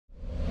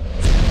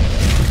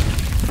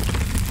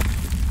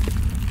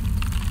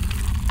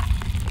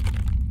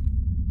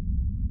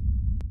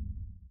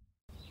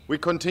We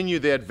continue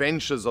the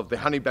adventures of the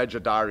Honey Badger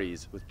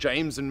Diaries with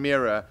James and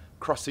Mira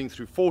crossing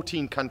through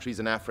 14 countries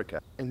in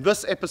Africa. In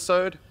this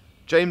episode,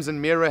 James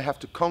and Mira have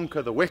to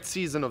conquer the wet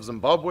season of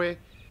Zimbabwe,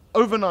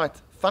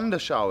 overnight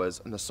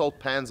thundershowers in the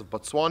salt pans of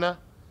Botswana,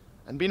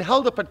 and being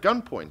held up at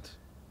gunpoint.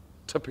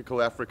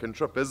 Typical African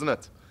trip, isn't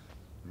it?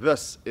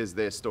 This is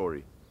their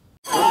story.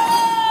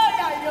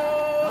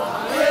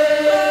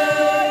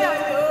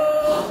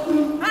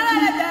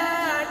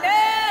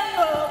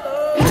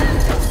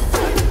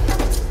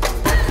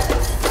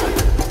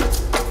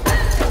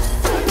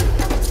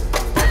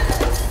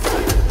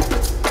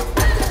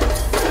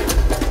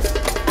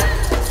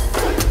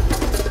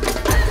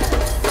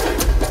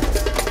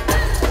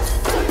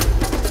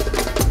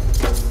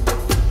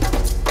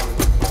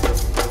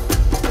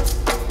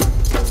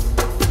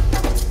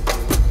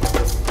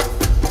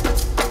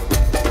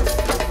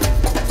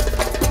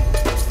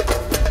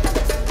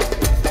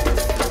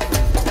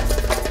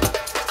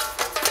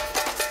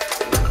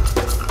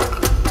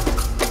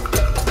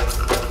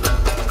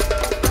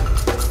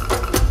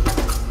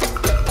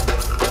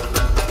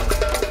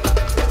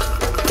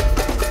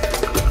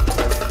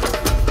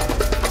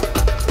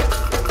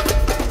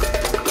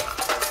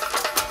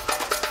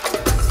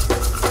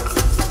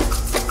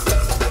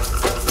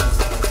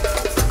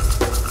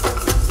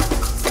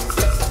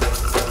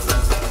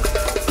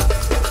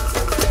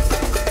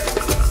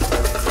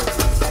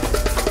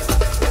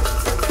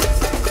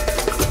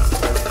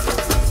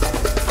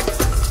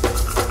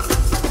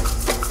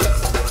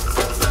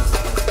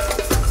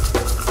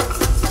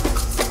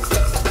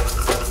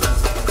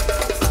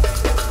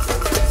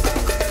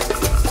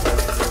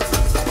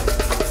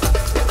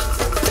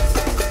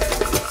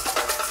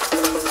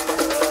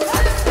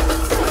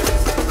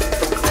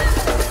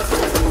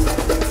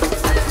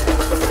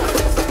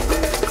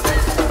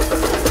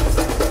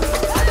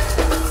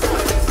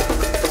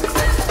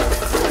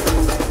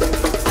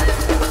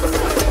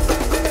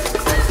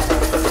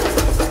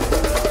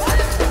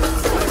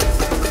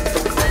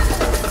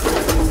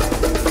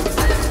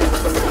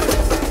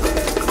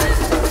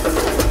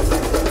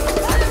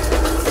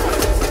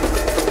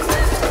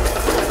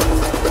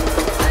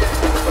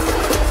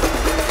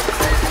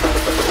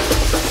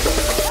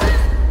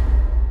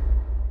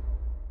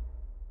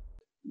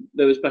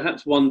 There was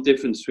perhaps one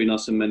difference between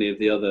us and many of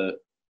the other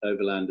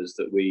overlanders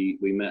that we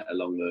met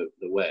along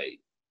the way.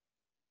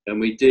 And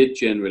we did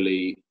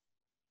we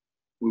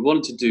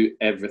wanted to do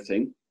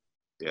everything.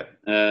 Yeah.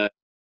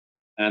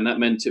 And that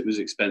meant it was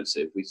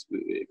expensive.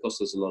 It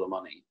cost us a lot of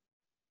money.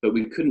 But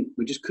we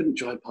just couldn't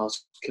drive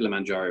past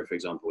Kilimanjaro, for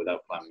example,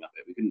 without climbing up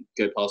it. We couldn't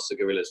go past the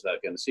gorillas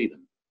without going to see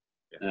them.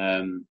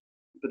 Yeah.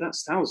 But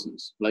that's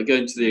thousands. Like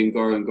going to the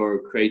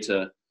Ngorongoro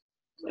crater,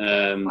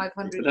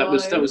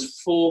 $500. that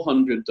was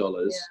 $400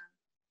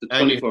 for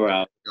 24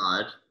 hours.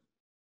 Guide.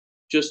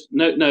 Just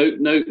no,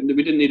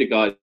 we didn't need a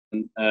guide.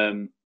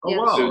 Oh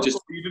wow! So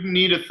you didn't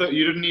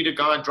need a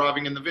guide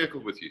driving in the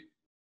vehicle with you.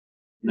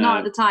 No. Not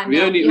at the time. We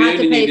no. only You had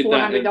to pay needed $400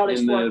 that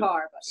in for a the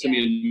car. But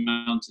Simeon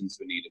Mountains.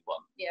 We needed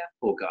one. Yeah.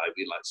 Poor guy.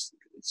 We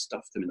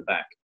stuffed him in the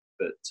back.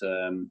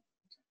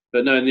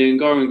 But no, in the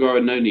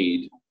Ngorongoro, no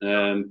need.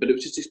 But it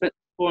was just expensive.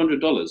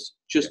 $400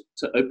 just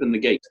to open the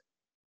gate.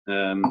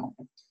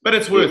 But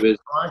it's worth it,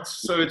 right?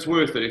 So it's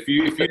worth it. If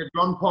you had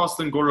gone past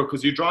Ngoro,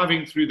 because you're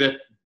driving through that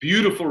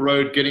beautiful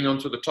road getting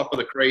onto the top of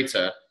the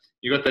crater,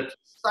 you got that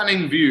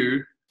stunning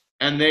view,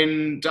 and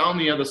then down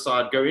the other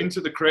side, go into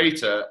the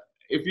crater.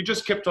 If you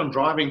just kept on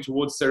driving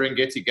towards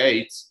Serengeti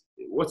Gate,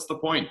 what's the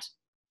point?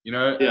 You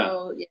know? Yeah.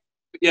 Oh, yeah.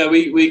 Yeah,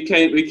 we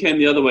came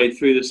the other way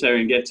through the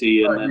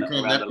Serengeti and then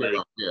around the lake.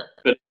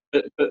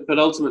 Yeah. But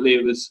ultimately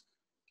it was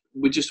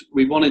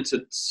we wanted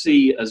to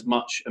see as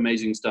much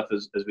amazing stuff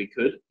as we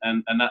could,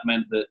 and that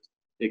meant that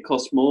it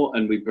cost more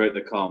and we broke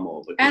the car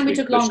more. And we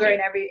took longer in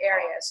every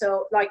area.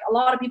 So like a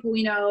lot of people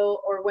we know,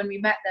 or when we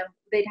met them,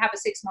 they'd have a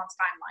 6 months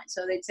timeline.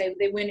 So they'd say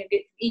they went from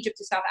Egypt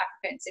to South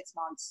Africa in 6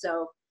 months.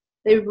 So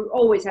they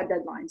always had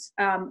deadlines.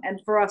 And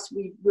for us,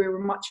 we were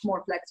much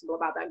more flexible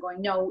about that,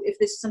 going, no, if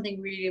this is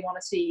something we really want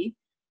to see,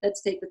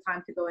 let's take the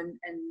time to go and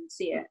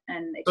see it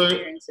and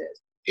experience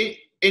it.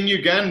 In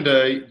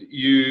Uganda,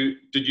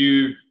 did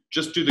you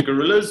just do the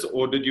gorillas,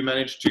 or did you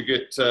manage to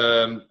get?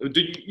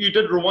 You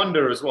did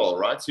Rwanda as well,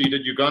 right? So you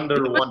did Uganda,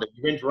 Rwanda.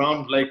 You went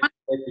around Lake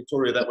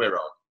Victoria that way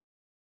around.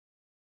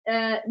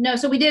 No,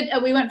 so we did.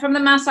 We went from the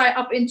Maasai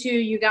up into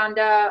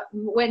Uganda,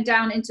 went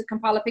down into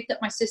Kampala, picked up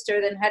my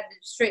sister, then headed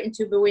straight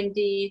into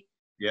Bwindi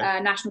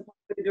National Park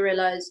for the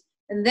gorillas,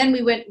 and then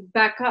we went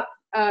back up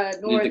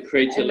north. The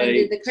Crater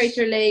Lakes. The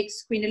Crater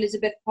Lakes, Queen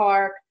Elizabeth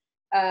Park,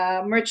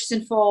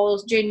 Murchison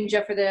Falls,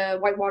 Jinja for the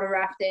whitewater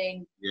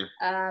rafting,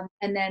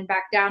 and then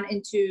back down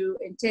into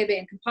Entebbe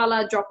and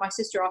Kampala, dropped my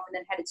sister off, and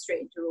then headed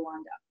straight into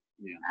Rwanda.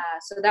 Yeah.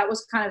 So that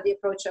was kind of the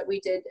approach that we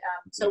did.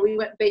 So we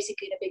went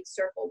basically in a big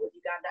circle with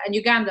Uganda. And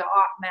Uganda,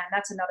 oh man,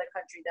 that's another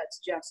country that's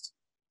just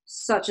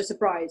such a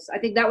surprise. I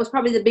think that was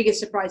probably the biggest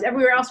surprise.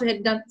 Everywhere else we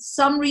had done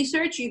some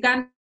research.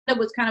 Uganda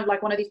was kind of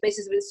like one of these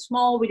places that was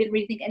small. We didn't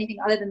really think anything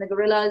other than the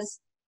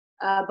gorillas.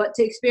 But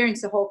to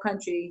experience the whole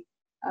country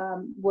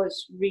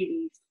was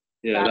really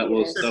Yeah, that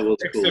was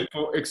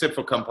cool. Except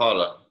for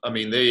Kampala. I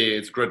mean, there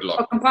it's gridlock.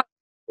 Oh, Kampala.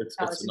 It's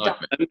a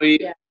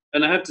nightmare.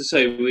 And and I have to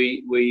say,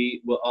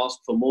 we were asked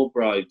for more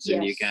bribes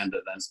in Uganda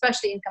than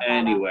especially in Kampala,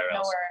 anywhere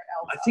else. Nowhere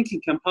else. I think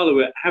in Kampala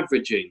we're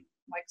averaging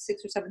like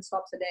 6 or 7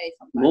 stops a day.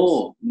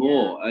 Sometimes.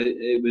 More.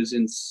 It was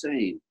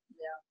insane.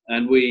 Yeah.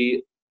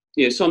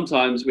 And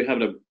sometimes we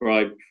have a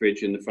bribe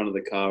fridge in the front of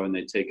the car, and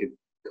they take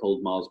a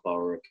cold Mars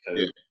bar or a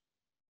Coke.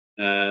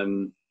 Yeah.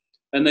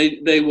 And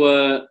they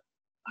were,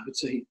 I would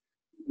say,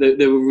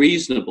 they were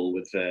reasonable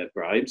with their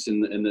bribes,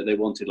 in that they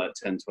wanted like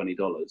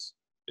 $10-20.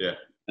 Yeah.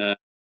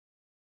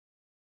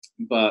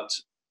 But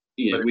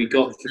but we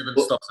got 7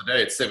 stops a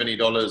day. It's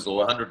 $70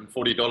 or $140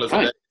 a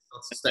day. It's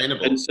not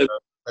sustainable. And so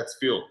that's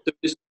fuel. So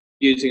just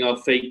using our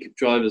fake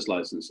driver's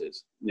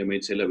licenses. And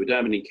we'd say, look, we don't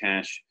have any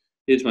cash.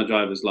 Here's my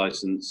driver's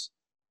license.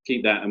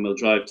 Keep that, and we'll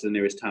drive to the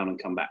nearest town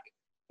and come back.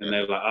 And they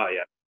were like, oh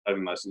yeah,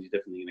 driving license. You're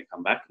definitely going to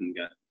come back and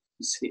go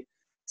see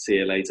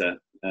you later.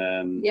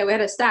 We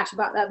had a stash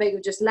about that big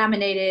of just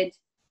laminated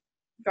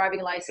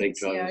driving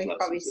license. You've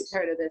probably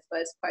heard of this,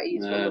 but it's quite a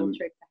useful little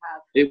trick to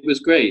have. It was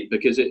great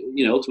because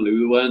ultimately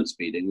we weren't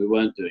speeding, we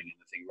weren't doing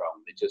anything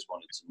wrong. They just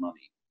wanted some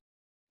money.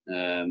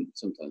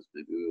 Sometimes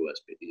maybe we were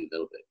speeding a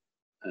little bit.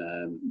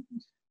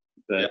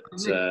 But I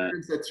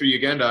experienced that through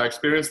Uganda. I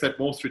experienced that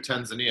more through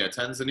Tanzania.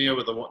 Tanzania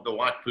with the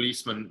white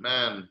policemen,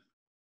 man,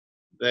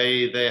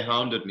 they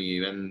hounded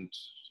me, and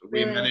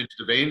we managed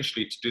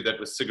eventually to do that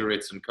with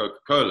cigarettes and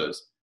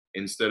Coca-Colas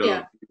instead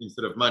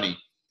of money.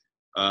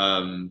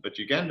 But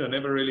Uganda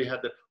never really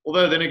had that.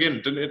 Although then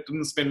again, it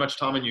didn't spend much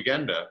time in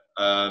Uganda.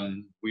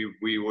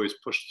 We always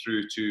pushed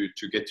through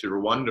to get to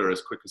Rwanda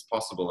as quick as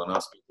possible, and I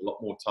spent a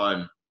lot more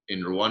time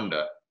in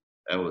Rwanda.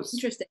 That was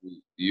interesting.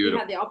 Beautiful. We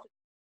had the opposite.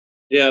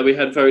 Yeah, we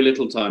had very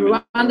little time.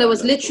 Rwanda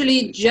was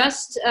literally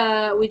just,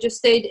 we just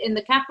stayed in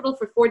the capital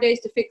for 4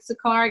 days to fix the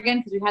car again,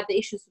 because we had the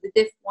issues with the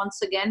diff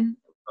once again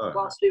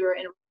whilst we were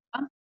in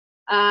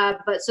Rwanda.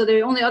 But so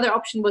the only other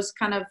option was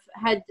kind of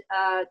head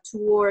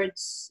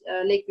towards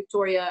Lake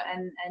Victoria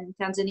and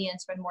Tanzania and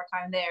spend more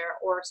time there,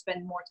 or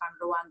spend more time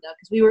in Rwanda,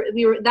 because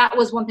we were that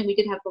was one thing we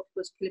did have booked,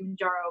 was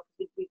Kilimanjaro.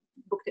 We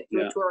booked it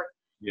through a tour.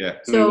 Yeah.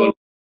 So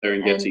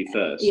Serengeti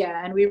first.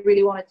 Yeah, and we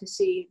really wanted to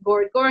see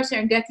Gora,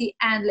 Serengeti,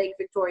 and Lake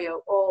Victoria,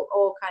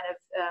 all kind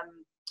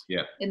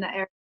of in that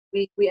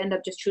area. We end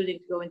up just choosing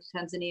to go into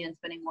Tanzania and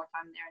spending more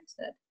time there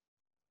instead.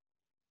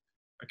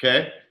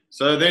 Okay,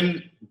 so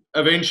then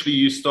eventually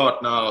you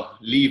start now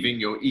leaving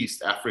your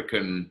East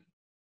African.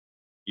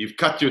 You've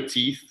cut your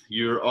teeth.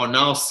 You are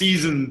now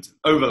seasoned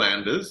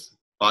overlanders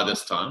by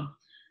this time.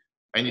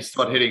 And you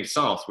start heading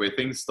south, where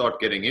things start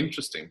getting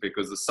interesting,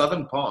 because the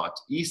southern part,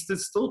 east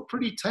is still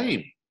pretty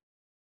tame.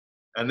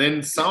 And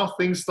then south,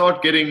 things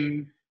start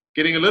getting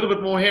a little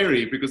bit more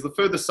hairy, because the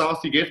further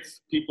south you get,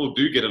 people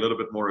do get a little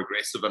bit more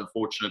aggressive,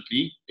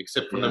 unfortunately,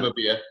 except for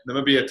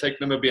Namibia. Take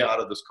Namibia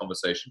out of this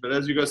conversation. But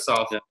as you go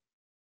south,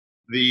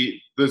 the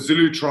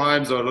Zulu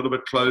tribes are a little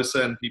bit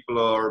closer, and people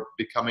are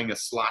becoming a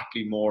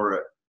slightly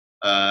more,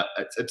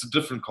 it's a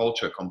different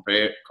culture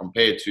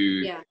compared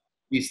to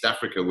East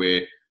Africa,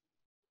 where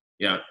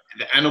the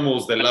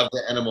animals, they love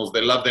their animals,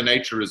 they love their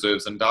nature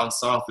reserves, and down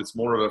south it's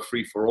more of a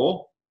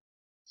free-for-all.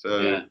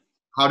 So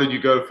how did you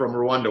go from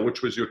Rwanda?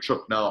 Which was your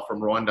trip now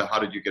from Rwanda? How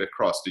did you get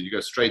across? Did you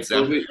go straight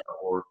Zambia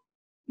or?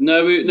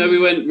 No, we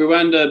went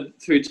Rwanda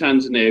through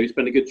Tanzania. We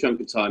spent a good chunk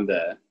of time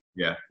there.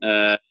 Yeah.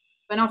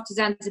 Went off to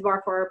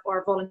Zanzibar for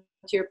our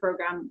volunteer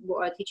program,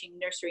 teaching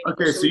nursery.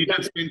 Okay, so you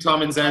did spend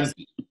time in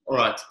Zanzibar. All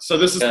right. So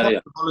this is part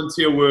of the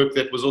volunteer work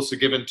that was also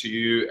given to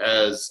you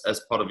as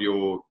part of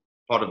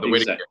the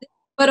wedding.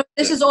 But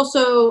this is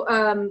also,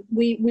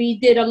 we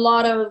did a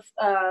lot of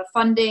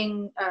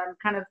funding,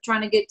 kind of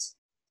trying to get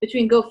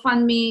between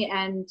GoFundMe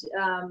and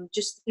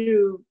just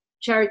through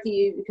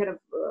charity kind of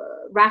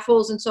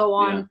raffles and so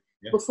on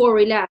before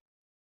we left,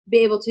 be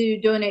able to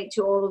donate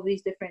to all of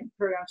these different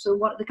programs. So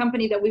the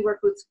company that we work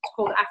with is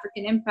called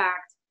African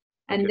Impact,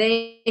 and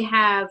they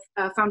have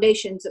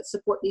foundations that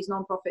support these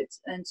nonprofits.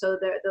 And so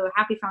the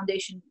Happy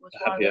Foundation was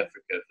Happy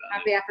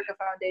Africa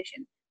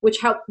Foundation, which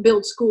helped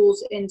build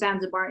schools in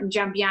Zanzibar, in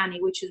Jambiani,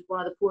 which is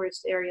one of the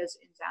poorest areas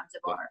in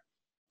Zanzibar.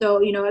 So,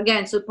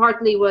 again, so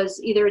partly was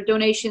either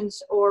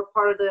donations or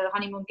part of the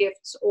honeymoon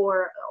gifts,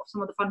 or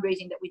some of the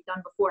fundraising that we'd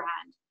done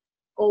beforehand,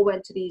 all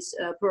went to these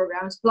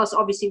programs. Plus,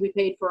 obviously, we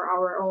paid for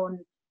our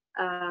own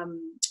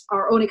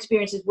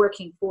experiences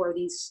working for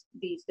these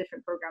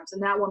different programs.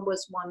 And that one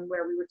was one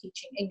where we were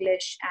teaching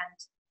English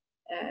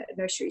and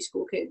nursery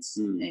school kids.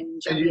 In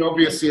and you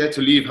obviously had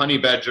to leave Honey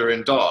Badger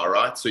and Dar,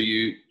 right? So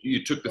you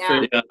took the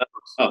ferry. Yeah, that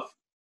was tough.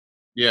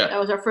 Yeah. That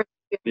was our first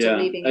experience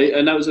of leaving.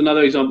 And that was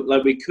another example.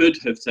 Like, we could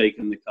have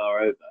taken the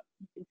car over,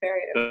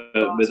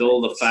 but with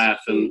all the faff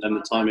and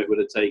the time it would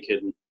have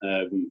taken,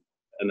 and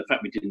the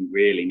fact we didn't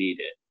really need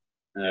it,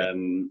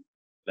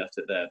 left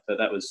it there. But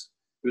it was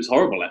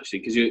horrible, actually,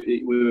 because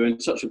we were in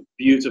such a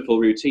beautiful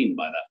routine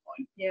by that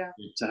point. Yeah.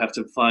 To have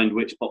to find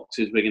which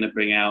boxes we're going to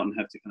bring out and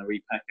have to kind of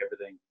repack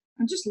everything.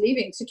 And just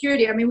leaving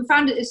security. I mean, we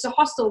found it's a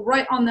hostel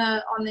right on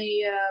the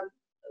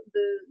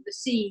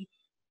sea.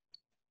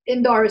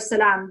 in Dar es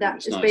Salaam that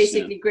That's is nice,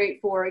 basically great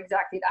for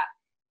exactly that.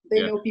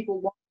 They Yeah. know people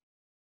want,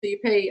 so you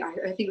pay, I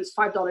think it was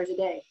 $5 a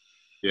day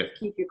Yeah. to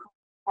keep your car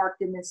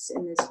parked in this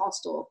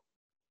hostel.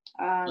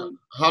 How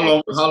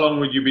long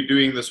would you be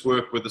doing this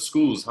work with the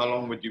schools? How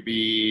long would you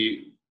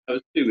be? That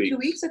was 2 weeks. 2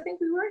 weeks, I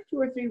think we were 2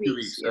 or 3 weeks. 2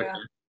 weeks. Yeah. Okay.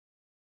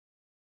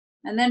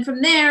 And then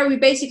from there, we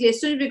basically,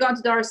 as soon as we got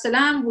to Dar es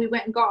Salaam, we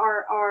went and got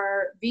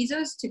our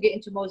visas to get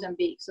into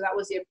Mozambique. So that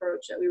was the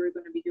approach that we were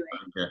going to be doing.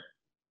 Okay.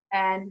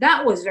 And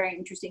that was very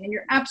interesting. And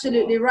you're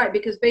absolutely right,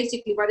 because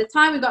basically by the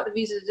time we got the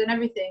visas and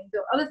everything,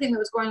 the other thing that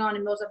was going on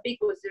in Mozambique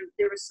was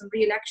there was some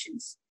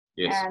re-elections.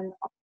 Yes. And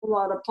a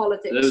lot of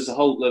politics. There was a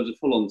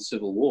full-on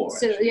civil war.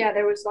 So yeah,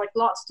 there was like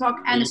lots of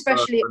talk, and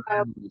especially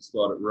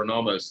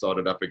Renamo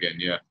started up again.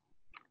 Yeah.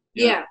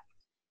 Yeah.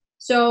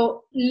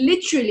 So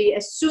literally,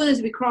 as soon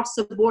as we crossed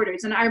the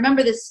borders, and I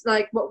remember this,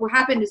 like what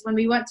happened is when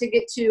we went to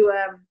get to,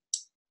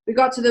 we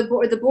got to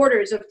the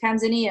borders of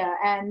Tanzania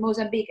and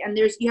Mozambique, and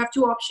you have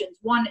two options.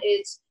 One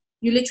is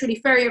you literally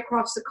ferry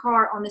across the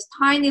car on this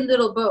tiny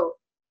little boat,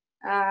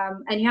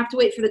 and you have to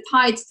wait for the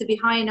tides to be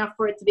high enough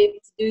for it to be able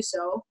to do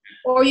so,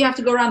 or you have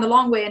to go around the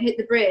long way and hit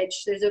the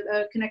bridge. There's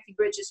a connecting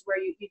bridges where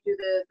you do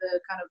the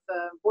kind of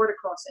border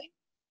crossing.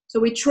 So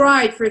we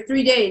tried for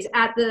 3 days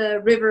at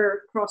the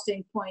river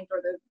crossing point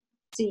or the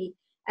sea,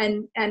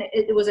 and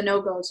it was a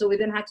no-go. So we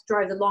then had to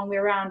drive the long way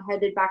around,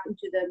 headed back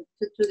into the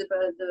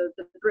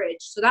bridge.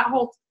 So that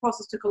whole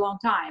process took a long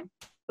time.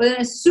 But then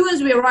as soon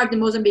as we arrived in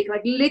Mozambique,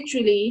 like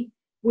literally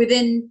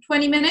within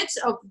 20 minutes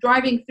of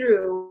driving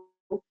through,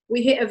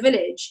 we hit a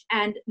village,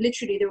 and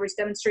literally there was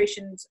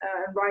demonstrations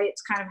and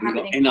riots kind of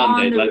happening. We got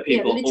inundated, like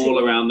people all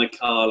around the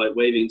car, like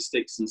waving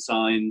sticks and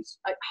signs.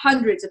 Like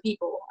hundreds of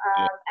people,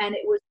 and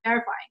it was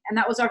terrifying. And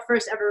that was our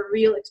first ever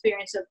real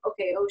experience of,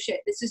 okay, oh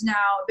shit, this is now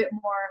a bit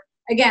more,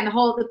 again,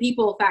 the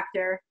people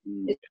factor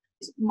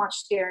is much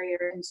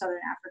scarier in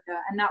Southern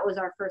Africa. And that was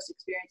our first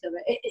experience of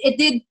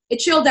it. It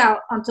chilled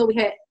out until we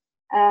hit,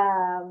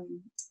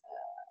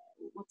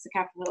 what's the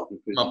capital?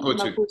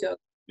 Maputo.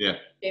 Yeah.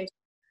 James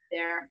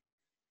there.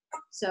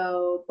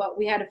 So, but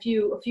we had a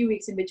few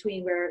weeks in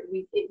between where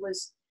it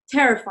was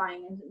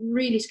terrifying and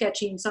really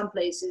sketchy in some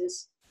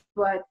places.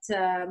 But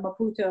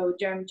Maputo,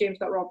 James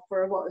got robbed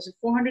for, what was it,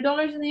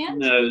 $400 in the end?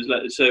 No, it was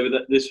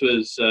this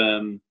was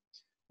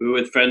we were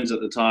with friends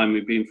at the time.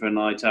 We'd been for a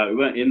night out. We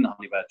weren't in the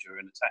Honey Badger, we were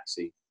in a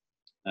taxi,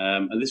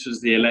 and this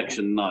was the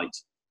election night.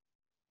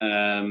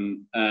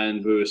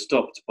 And we were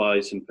stopped by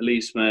some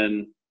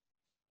policemen,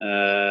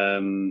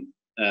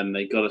 and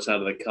they got us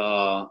out of the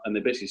car, and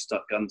they basically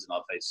stuck guns in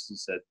our faces and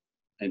said,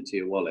 "Empty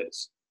your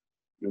wallets."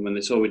 And when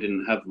they saw we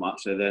didn't have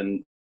much, they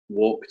then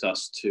walked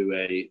us to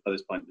by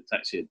this point the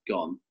taxi had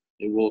gone.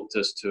 They walked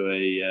us to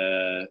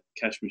a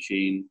cash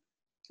machine,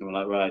 and we're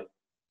like, right,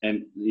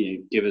 and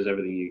give us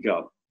everything you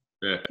got.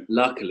 Yeah.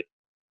 Luckily,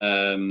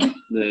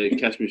 the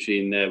cash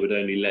machine there would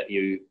only let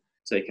you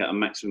take out a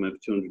maximum of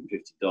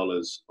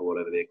 $250 or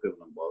whatever the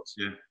equivalent was.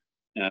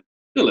 Yeah.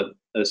 Still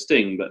a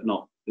sting, but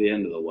not the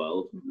end of the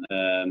world.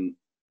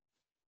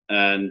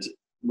 And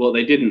what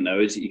they didn't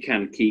know is that you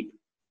can keep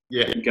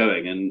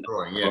going and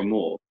for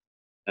more.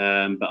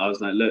 But I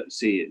was like, look,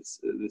 see,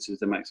 this is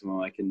the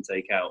maximum I can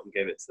take out, and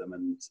gave it to them,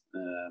 and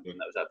that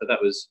was that. But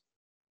that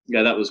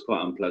was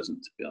quite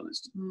unpleasant, to be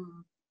honest.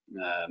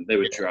 They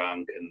were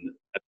drunk and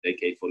had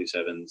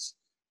AK-47s.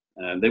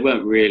 They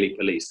weren't really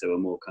police; they were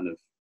more kind of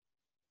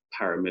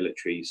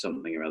paramilitary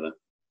something or other.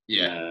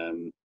 Yeah.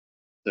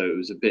 So it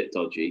was a bit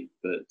dodgy,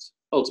 but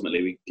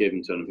ultimately we gave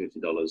them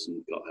 $250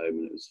 and got home,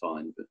 and it was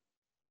fine. But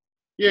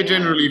yeah,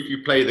 generally, if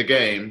you play the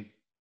game,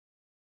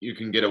 you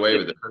can get away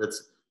with it. But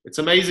it's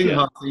amazing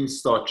how things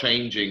start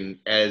changing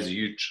as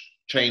you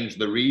change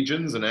the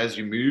regions and as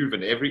you move.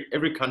 And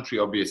every country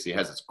obviously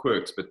has its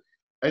quirks, but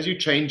as you're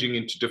changing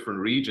into different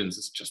regions,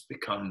 it just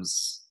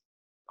becomes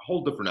a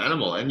whole different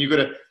animal. And you got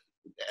to,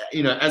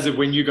 as of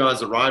when you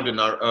guys arrived in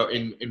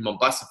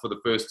Mombasa for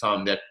the first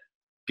time, that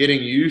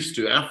getting used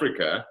to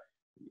Africa,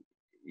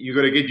 you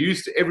got to get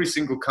used to every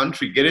single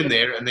country, get in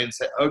there, and then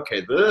say,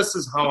 okay, this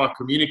is how I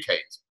communicate.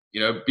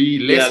 Be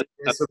less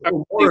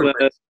or more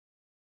aggressive.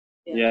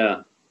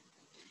 Yeah.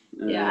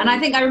 And I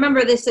think I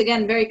remember this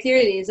again very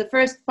clearly. Is the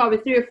first probably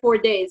 3 or 4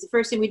 days, the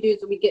first thing we do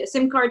is we get a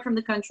SIM card from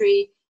the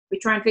country. We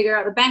try and figure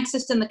out the bank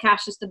system, the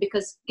cash system,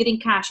 because getting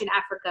cash in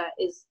Africa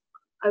is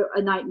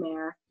a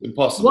nightmare.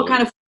 Impossible. What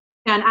kind of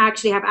can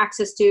actually have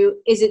access to?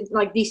 Is it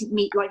like decent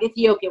meat? Like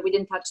Ethiopia, we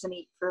didn't touch the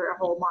meat for a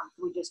whole month.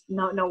 We just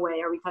no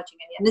way are we touching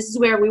any. And this is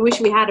where we wish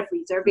we had a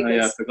freezer,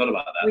 because I forgot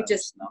about that. We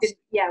just didn't.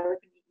 Yeah, we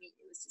couldn't eat meat.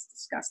 It was just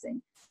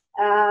disgusting.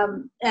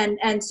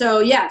 And so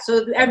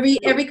every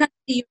country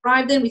you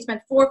arrived in, we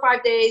spent 4 or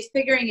 5 days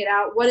figuring it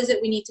out. What is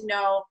it we need to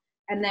know?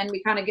 And then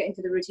we kind of get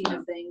into the routine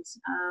of things.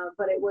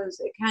 But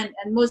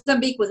and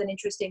Mozambique was an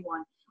interesting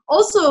one.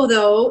 Also,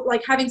 though,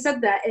 like having said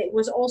that, it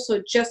was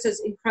also just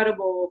as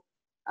incredible,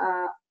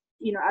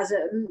 as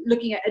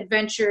looking at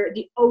adventure,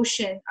 the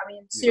ocean. I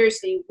mean,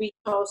 seriously, we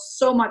saw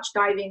so much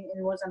diving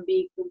in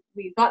Mozambique.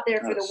 We got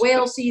there for the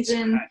whale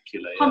season,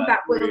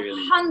 humpback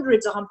whales,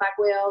 hundreds of humpback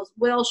whales,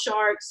 whale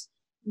sharks.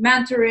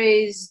 manta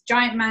rays,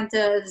 giant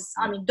mantas.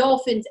 I mean,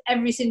 dolphins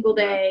every single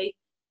day.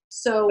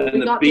 So and we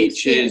the got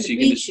beaches, to you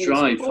can just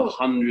drive for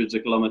hundreds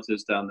of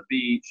kilometers down the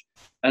beach,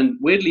 and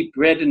weirdly,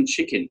 bread and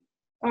chicken.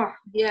 Oh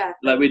yeah.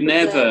 Like we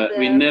never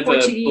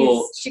Portuguese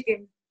bought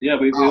chicken. Yeah,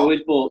 we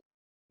always bought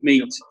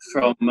meat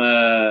from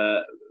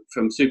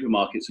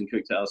supermarkets and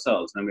cooked it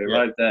ourselves. And then we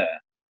arrived there.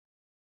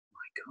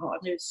 My God,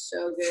 it was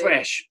so good.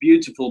 Fresh,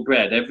 beautiful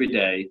bread every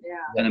day,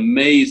 and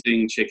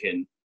amazing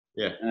chicken.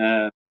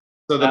 Yeah.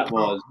 So they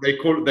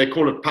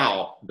call it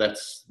pow.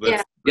 That's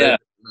yeah. Bread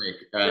they make.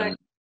 And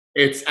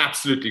it's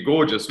absolutely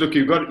gorgeous. Look,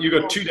 you got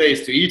 2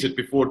 days to eat it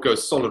before it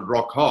goes solid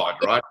rock hard,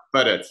 right?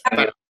 But it's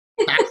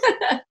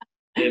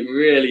it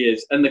really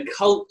is, and the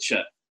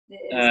culture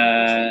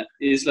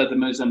is like the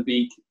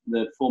Mozambique,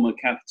 the former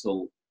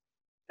capital.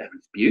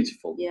 It's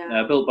beautiful.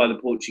 Yeah. Built by the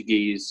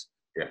Portuguese.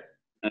 Yeah.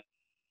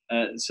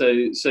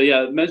 So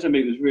yeah,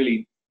 Mozambique was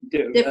really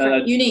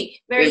different,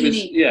 unique, very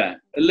unique. Yeah,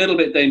 a little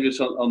bit dangerous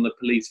on the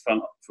police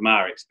front from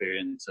our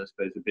experience, I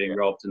suppose, with being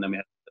robbed, and then we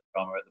had the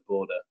drama at the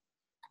border.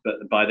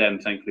 But by then,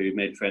 thankfully, we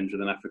made friends with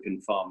an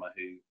African farmer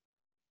who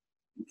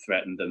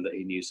threatened them that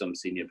he knew some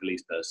senior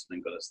police person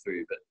and got us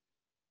through. But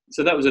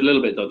so that was a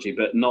little bit dodgy,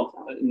 but not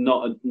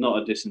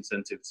a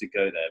disincentive to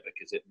go there,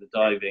 because the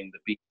diving, the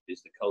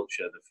beaches, the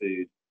culture, the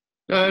food.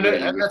 No,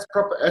 and that's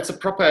proper. It's a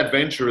proper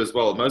adventure as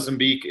well.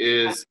 Mozambique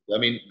is. I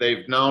mean,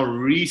 they've now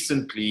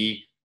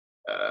recently.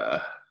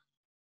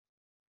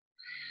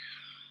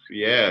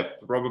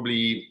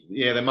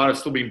 They might have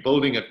still been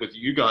building it with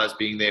you guys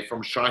being there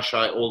from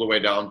Shai all the way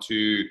down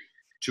to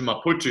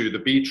Maputo. The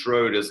beach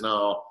road is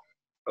now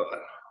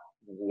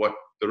what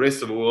the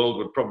rest of the world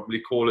would probably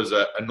call as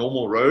a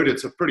normal road.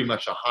 It's pretty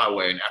much a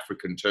highway in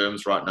African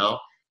terms right now.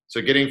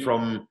 So getting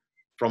from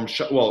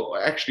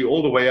actually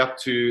all the way up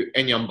to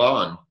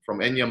Enyambane, from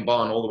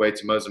Enyambane all the way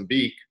to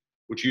Mozambique,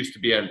 which used to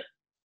be a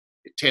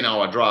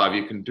 10-hour drive,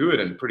 you can do it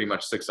in pretty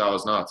much 6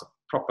 hours now. It's a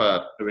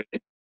proper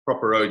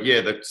road.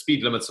 Yeah, the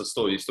speed limits are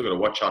you still got to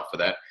watch out for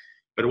that.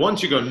 But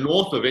once you go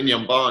north of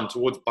Enyambane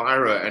towards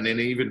Beira, and then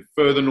even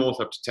further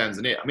north up to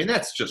Tanzania, I mean,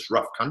 that's just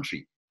rough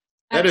country.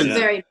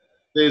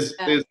 There's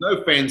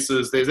no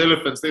fences, there's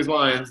elephants, there's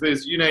lions,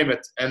 there's you name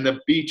it. And the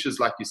beaches,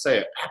 like you say,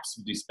 are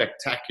absolutely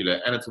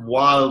spectacular. And it's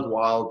wild,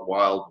 wild,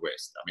 wild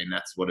west. I mean,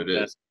 that's what it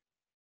is.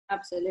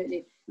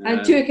 Absolutely.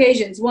 And 2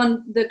 occasions.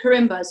 One, the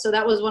Karimbas. So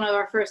that was one of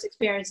our first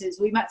experiences.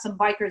 We met some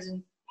bikers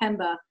in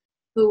Pemba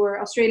who were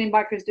Australian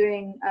bikers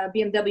doing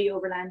BMW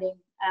overlanding.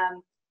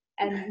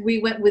 And we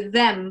went with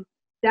them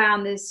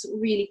down this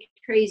really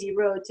crazy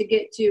road to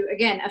get to,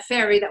 again, a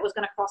ferry that was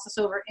going to cross us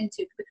over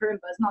into the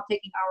Karimbas, not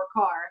taking our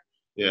car.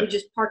 Yeah. We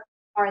just parked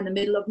the car in the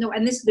middle of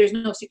there's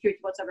no security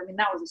whatsoever. I mean,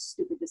 that was a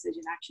stupid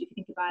decision, actually, if you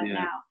think about it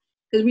now.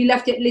 Because we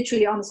left it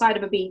literally on the side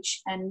of a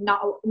beach and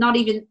not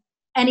even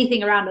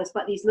anything around us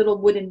but these little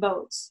wooden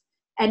boats,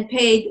 and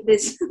paid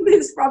this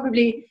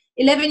probably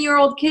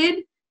 11-year-old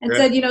kid and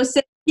said,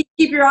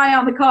 keep your eye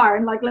on the car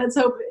and let's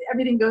hope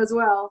everything goes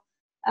well.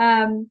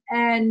 And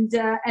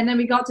then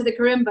we got to the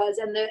Karimbas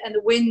and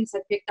the winds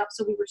had picked up,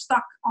 so we were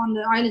stuck on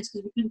the islands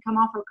because we couldn't come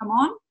off or come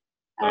on.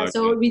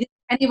 So we didn't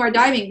do any of our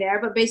diving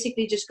there, but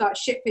basically just got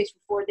shit-faced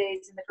for 4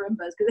 days in the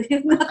Karimbas because they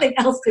had nothing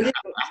else to do.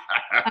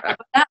 But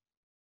that's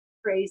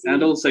crazy.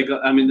 And also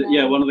got,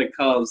 one of the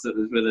cars that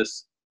was with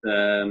us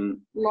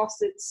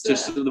lost its.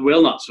 Just the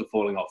wheel nuts were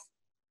falling off.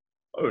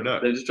 Oh no!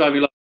 They're just driving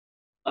along,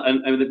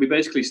 and we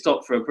basically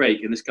stopped for a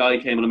break, and this guy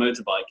came on a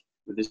motorbike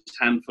with this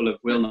handful of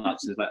wheel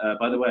nuts. And he's like,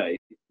 by the way,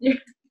 that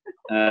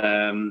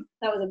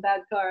was a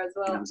bad car as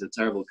well. That was a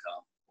terrible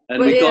car.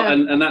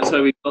 And and that's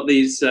why we got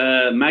these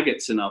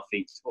maggots in our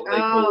feet.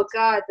 Oh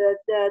God,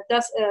 the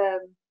dust,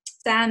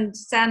 sand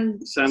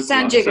jiggers.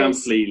 Sand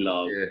flea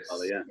larvae.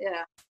 Yes.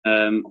 Yeah.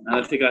 And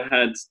I think I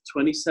had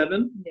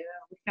 27. Yeah,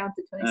 we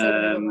counted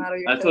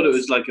 27. I thought it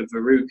was like a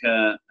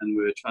verruca, and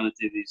we were trying to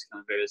do these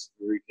kind of various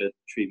verruca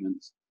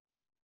treatments.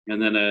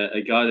 And then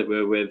a guy that we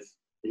were with,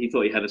 he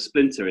thought he had a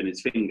splinter in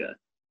his finger.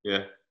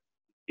 Yeah.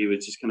 He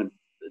was just kind of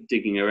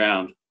digging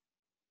around.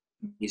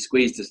 He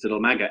squeezed this little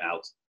maggot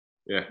out.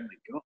 Yeah. Oh my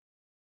God.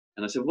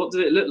 And I said, what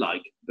did it look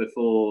like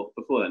before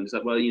that? And he's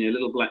like, well, a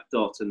little black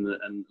dot and a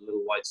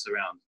little white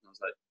surround. And I was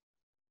like,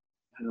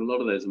 I had a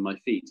lot of those on my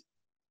feet.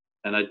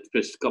 And I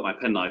just got my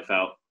penknife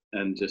out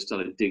and just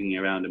started digging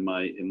around in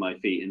my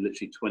feet, and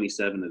literally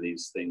 27 of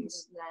these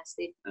things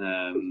nasty.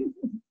 I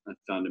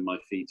found in my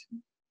feet,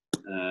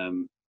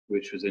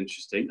 which was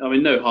interesting. I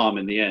mean, no harm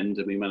in the end,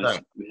 and we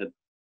had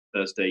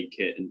first aid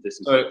kit and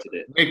disinfected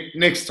it.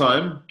 Next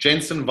time,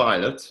 Jensen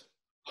Violet,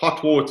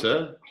 hot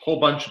water, whole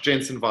bunch of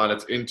Jensen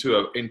Violets into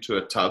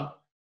a tub,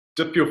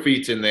 dip your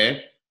feet in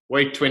there,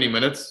 wait 20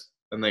 minutes,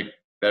 and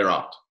they're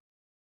out.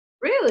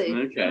 Really?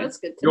 Okay. Oh, that's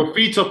good. Your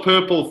feet are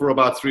purple for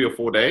about 3 or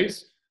 4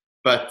 days,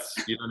 but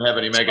you don't have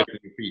any maggots in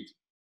your feet.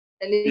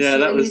 At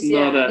least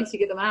you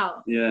get them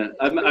out. Yeah,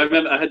 I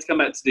remember I had to come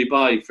back to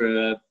Dubai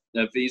for a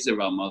visa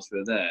run whilst we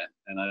were there,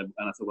 and I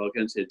thought, well, I'll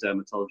go and see a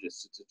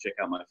dermatologist to check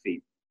out my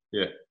feet.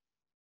 Yeah.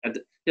 He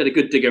had a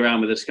good dig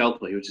around with a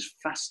scalpel. He was just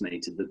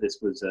fascinated that this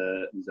was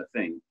a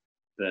thing.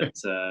 but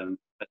no,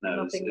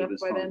 Nothing it left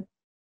was by fun. then.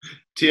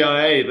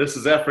 TIA, this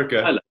is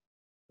Africa.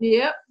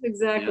 Yep,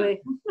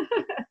 exactly.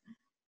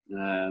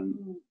 All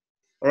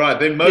right,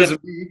 then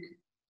Mozambique.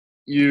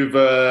 You've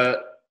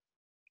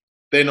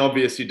then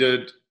obviously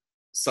did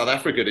South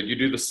Africa. Did you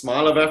do the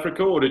Smile of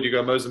Africa, or did you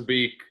go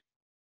Mozambique?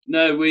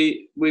 No,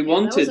 we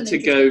wanted to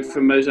go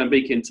from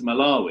Mozambique into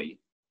Malawi,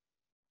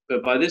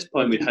 but by this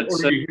point we'd had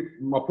you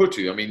hit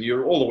Maputo. I mean,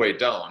 you're all the way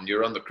down.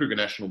 You're on the Kruger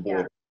National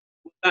border.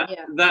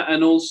 That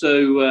and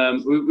also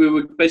we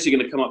were basically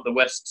going to come up the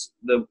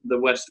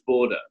west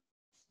border.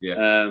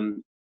 Yeah.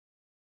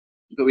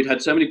 But we'd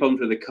had so many problems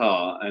with the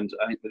car, and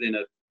I think within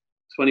a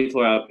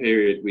 24-hour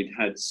period we'd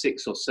had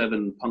 6 or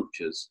 7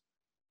 punctures.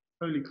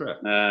 Holy crap!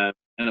 And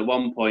at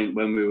one point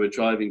when we were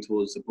driving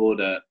towards the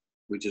border,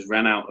 we just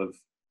ran out of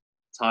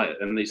tire,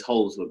 and these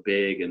holes were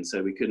big, and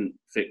so we couldn't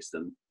fix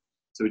them.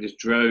 So we just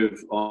drove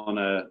on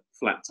a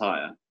flat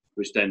tire,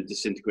 which then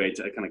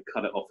disintegrated. I kind of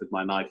cut it off with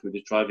my knife. We were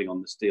just driving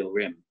on the steel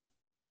rim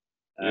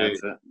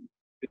for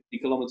 50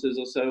 kilometers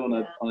or so on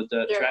a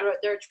dirt track.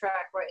 Dirt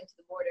track right into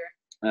the border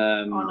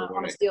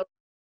on a steel.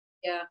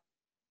 Yeah.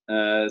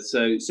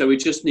 So we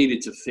just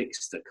needed to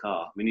fix the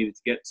car. We needed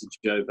to get to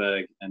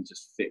Joburg and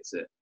just fix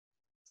it.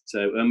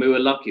 So, and we were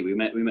lucky. We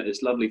met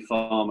this lovely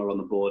farmer on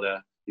the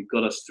border. He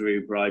got us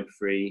through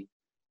bribe-free.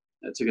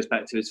 Took us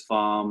back to his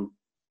farm.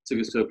 Took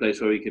us to a place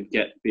where we could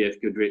get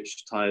BF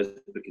Goodrich tires,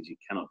 because you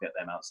cannot get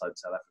them outside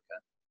South Africa.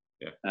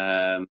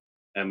 Yeah.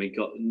 And we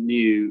got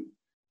new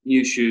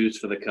shoes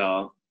for the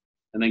car,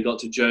 and then got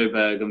to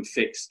Joburg and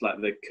fixed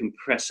like the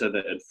compressor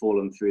that had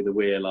fallen through the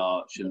wheel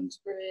arch, and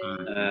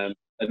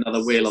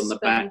another wheel on the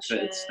back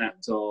that had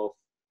snapped off.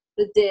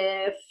 The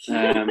diff.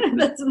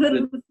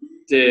 The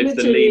diff,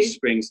 the leaf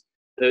springs.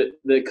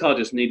 The car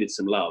just needed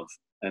some love,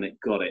 and it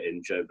got it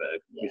in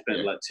Joburg. We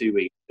spent like 2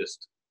 weeks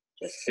just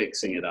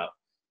fixing it up.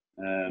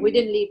 We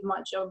didn't leave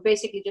much. I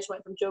basically just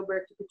went from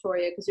Joburg to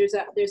Pretoria, because there's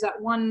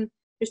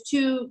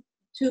two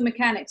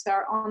mechanics that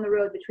are on the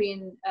road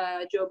between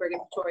Joburg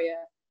and Pretoria,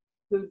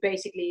 who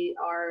basically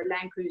are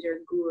Land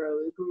Cruiser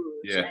gurus.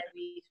 Yeah.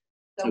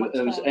 And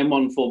it was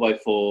M1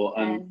 4x4,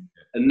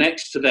 and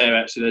next to there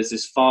actually there's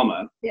this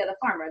farmer. Yeah, the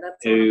farmer.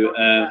 That's who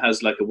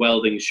has like a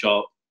welding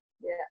shop.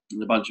 Yeah.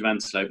 And a bunch of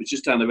antelope. It's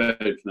just down the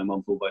road from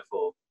M1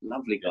 4x4.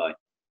 Lovely guy,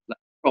 like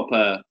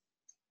proper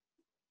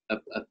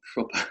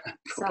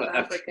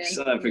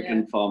South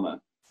African farmer.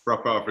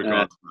 Proper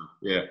African.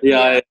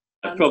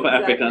 Proper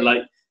African,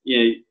 like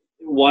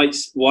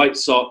white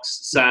socks,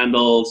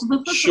 sandals,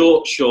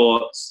 short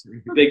shorts,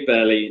 big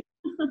belly,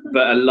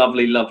 but a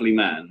lovely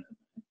man.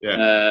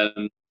 Yeah.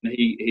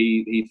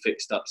 He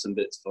fixed up some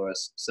bits for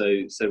us, so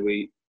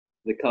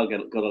the car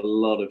got a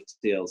lot of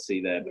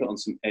TLC there. Put on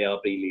some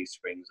ARB leaf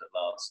springs at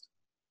last,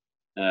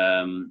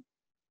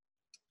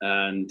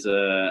 and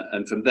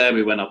from there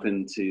we went up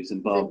into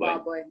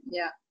Zimbabwe.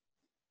 Yeah.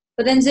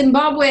 But then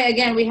Zimbabwe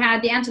again, we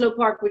had the Antelope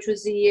Park, which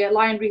was the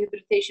lion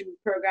rehabilitation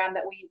program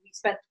that we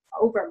spent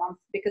over a month,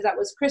 because that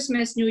was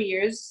Christmas, New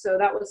Year's, so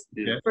that was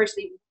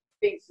firstly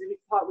big. So we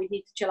thought we'd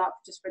need to chill out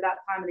just for that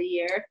time of the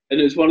year. And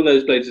it was one of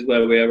those places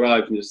where we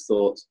arrived and just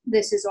thought,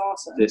 this is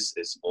awesome. This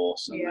is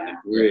awesome. Yeah. And it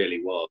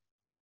really was.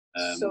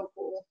 So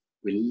cool.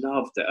 We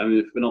loved it. I mean,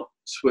 if we're not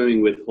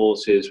swimming with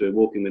horses, we're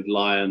walking with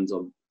lions,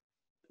 or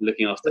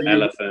looking after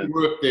elephants. You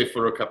worked there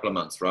for a couple of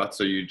months, right?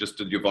 So you just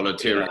did your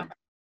volunteering.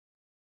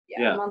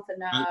 Yeah. A month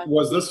and a half.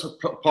 Was this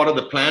part of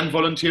the planned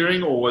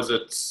volunteering, or was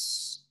it?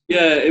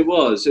 Yeah, it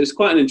was. It's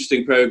quite an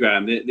interesting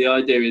program. The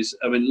idea is,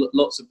 I mean,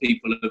 lots of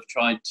people have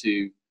tried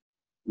to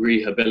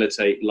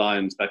rehabilitate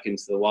lions back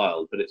into the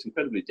wild, but it's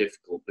incredibly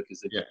difficult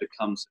because they just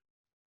become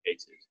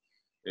sophisticated.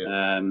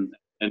 Yeah.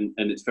 And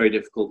it's very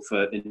difficult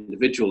for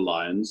individual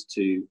lions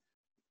to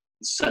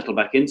settle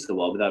back into the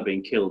wild without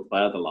being killed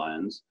by other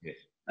lions.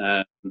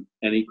 Yeah.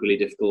 And equally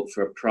difficult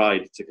for a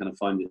pride to kind of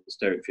find its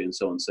territory and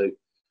so on. So you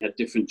had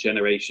different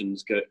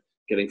generations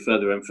getting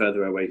further and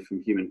further away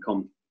from human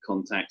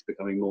contact,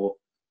 becoming more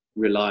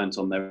reliant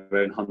on their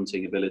own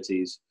hunting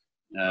abilities,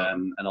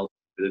 and ultimately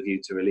with a view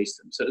to release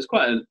them. So it's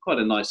quite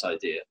a nice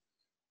idea.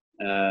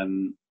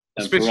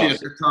 Especially at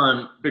the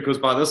time, because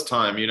by this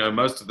time, you know,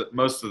 most of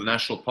the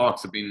national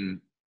parks have been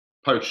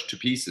poached to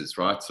pieces,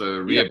 right? So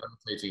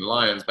rehabilitating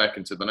lions back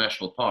into the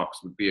national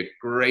parks would be a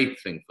great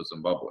thing for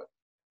Zimbabwe.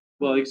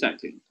 Well,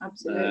 exactly.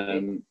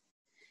 Absolutely.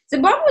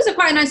 Zimbabwe was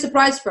quite a nice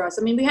surprise for us.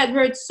 I mean, we had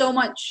heard so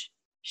much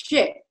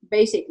shit,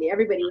 basically.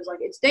 Everybody was like,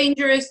 it's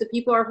dangerous, the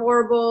people are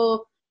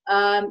horrible,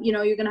 you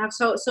know, you're going to have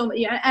so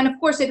many, and of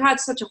course they've had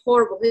such a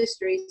horrible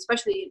history,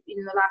 especially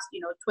in the last,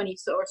 20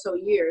 or so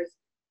years.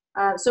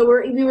 So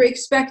we were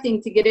expecting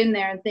to get in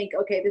there and think,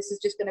 okay, this is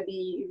just going to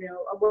be,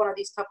 one of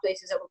these tough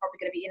places that we're probably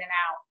going to be in and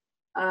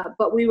out.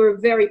 But we were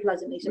very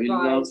pleasantly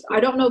surprised. I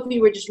don't know if we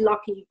were just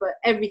lucky, but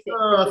everything.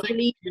 I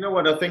think, you know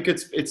what? I think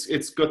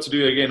it's got to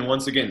do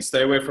once again.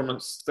 Stay away from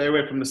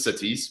the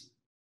cities.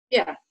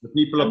 Yeah. The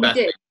people are back.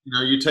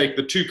 You take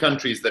the two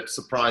countries that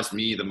surprised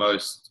me the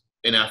most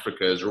in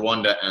Africa is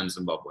Rwanda and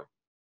Zimbabwe.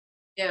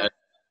 Yeah. And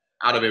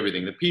out of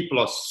everything, the people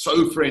are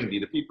so friendly.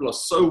 The people are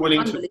so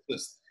willing to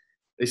assist.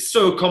 They're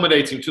so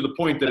accommodating to the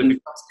point that it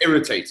becomes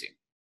irritating.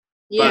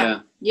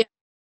 Yeah. Exactly.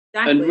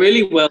 And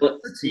really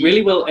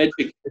well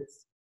educated.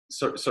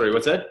 Sorry,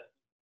 what's that?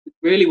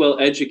 Really well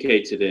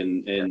educated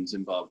in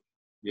Zimbabwe.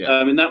 Yeah.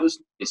 I mean, that was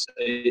nice.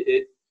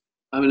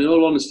 I mean, in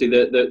all honesty,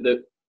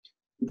 the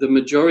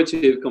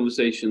majority of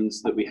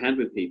conversations that we had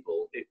with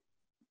people,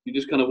 you're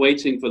just kind of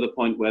waiting for the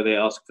point where they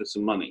ask for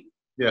some money.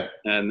 Yeah.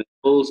 And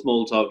all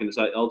small talk, and it's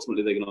like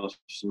ultimately they're going to ask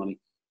for some money.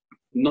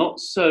 Not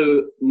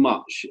so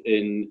much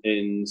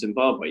in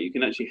Zimbabwe. You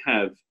can actually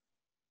have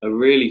a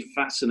really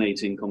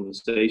fascinating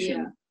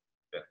conversation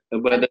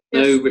where there's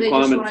no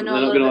requirement. They're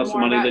not going to ask for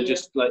money. They're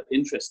just like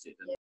interested.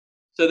 Yeah.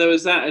 So there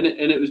was that, and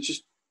it was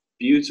just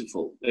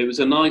beautiful. It was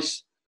a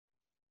nice,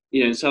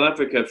 in South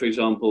Africa, for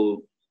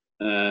example,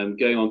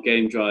 going on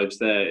game drives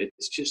there,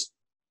 it's just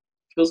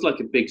feels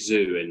like a big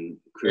zoo in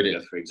Kruger,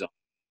 for example.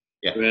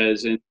 Yeah.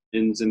 Whereas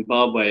in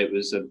Zimbabwe, it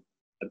was a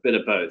bit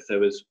of both. There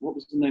was, what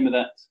was the name of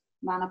that?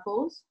 Mana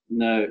Pools?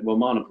 No, well,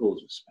 Mana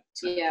Pools was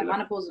spectacular. Yeah,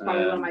 Mana Pools is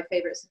probably one of my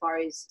favorite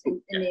safaris in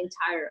the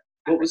entire.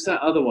 What was that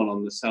other one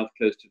on the south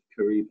coast of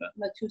Kariba?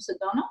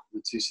 Matusadona.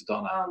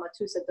 Oh,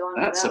 Matusadona.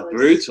 That's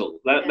brutal.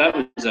 That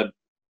was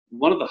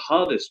one of the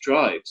hardest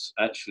drives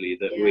actually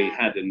that we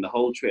had in the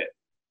whole trip.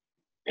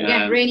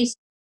 Again, rainy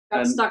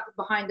got stuck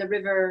behind the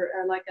river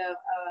like a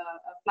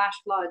flash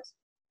flood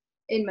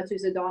in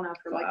Matusadona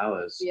for like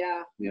hours.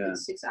 Yeah.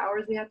 6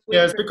 hours we had to wait.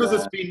 Yeah, it's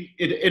because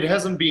it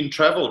hasn't been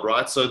traveled,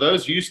 right? So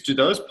those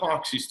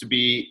parks used to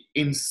be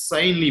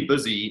insanely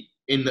busy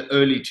in the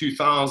early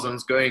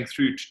 2000s, going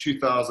through to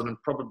 2000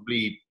 and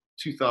probably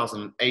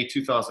 2008,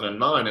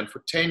 2009, and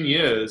for 10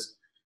 years,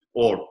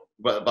 or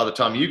by the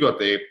time you got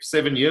there,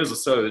 7 years or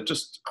so,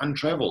 just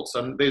untraveled.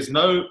 So there's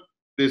no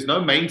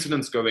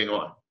maintenance going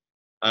on.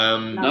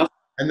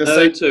 And the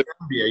same to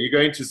Zambia. You go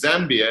into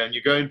Zambia and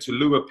you go into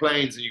Lua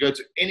Plains and you go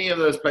to any of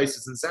those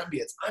places in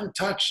Zambia, it's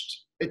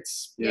untouched.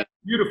 It's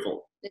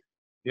beautiful.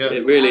 Yeah,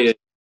 it really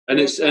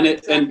is.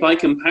 And by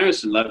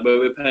comparison, like where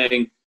we're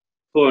paying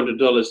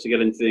 $400 to get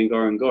into the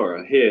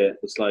Ngorongoro, here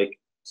it's like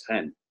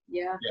 10.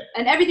 Yeah.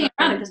 And everything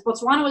around it, because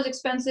Botswana was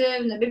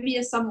expensive,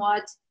 Namibia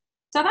somewhat.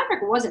 South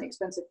Africa wasn't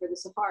expensive for the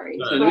safari.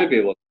 No,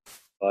 Namibia wasn't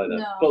either.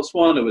 No.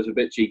 Botswana was a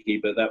bit cheeky,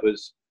 but that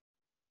was,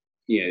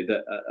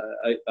 that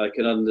I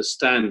can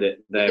understand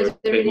it there a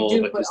bit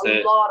more because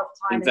they're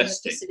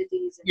investing.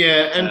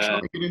 And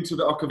trying to get into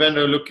the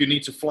Okavango, look, you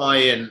need to fly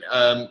in.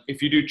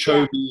 If you do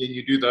Chobe and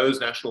you do those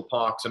national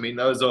parks, I mean,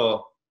 those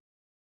are,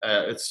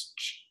 it's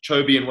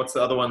Chobe and what's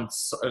the other one?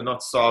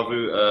 Not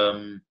Savu.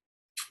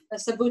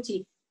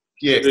 Sabuti.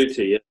 Yes.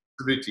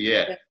 Sabuti,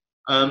 yeah.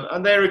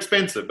 And they're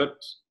expensive, but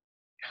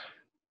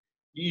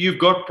you've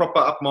got proper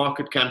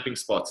upmarket camping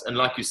spots. And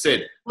like you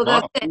said,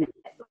 there's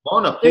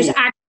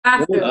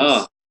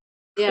bathrooms.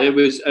 It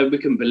was, we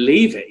can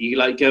believe it. You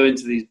like go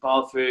into these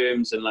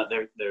bathrooms and like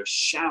there are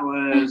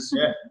showers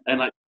and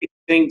like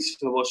sinks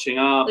for washing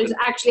up. There's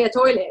actually a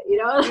toilet,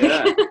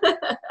 Yeah.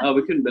 Oh,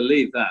 we couldn't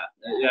believe that.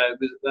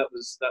 That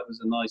was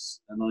a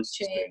nice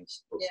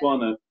experience.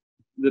 Botswana,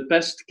 the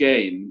best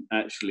game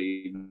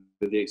actually,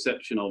 with the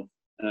exception of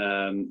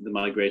the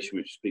migration,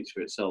 which speaks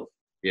for itself.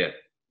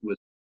 Was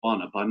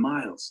Botswana by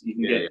miles. You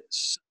can get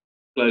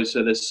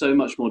closer. There's so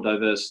much more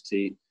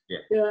diversity.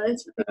 Yeah,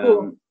 it's pretty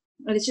cool.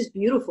 And it's just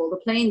beautiful. The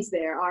plains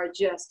there are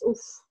just,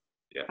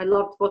 I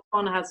loved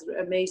Botswana has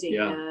amazing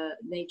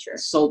nature.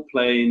 Salt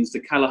plains,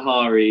 the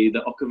Kalahari, the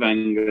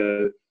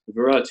Okavango, the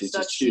variety is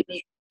just huge.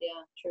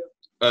 Yeah,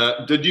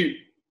 true. Did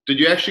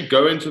you actually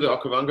go into the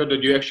Okavango?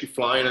 Did you actually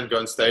fly in and go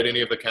and stay at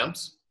any of the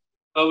camps?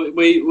 Oh,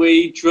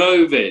 we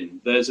drove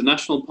in. There's a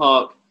national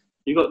park.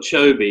 You got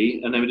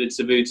Chobe, and then we did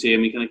Savuti,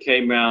 and we kind of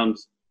came round.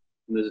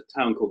 And there's a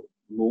town called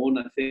Maun,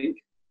 I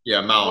think. Yeah,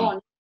 Maun.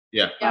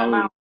 Yeah.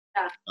 Maun.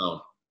 Yeah.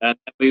 Oh. And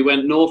we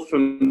went north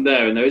from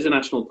there, and there is a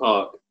national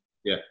park.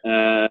 Yeah.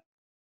 And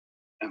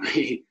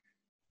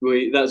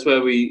that's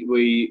where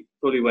we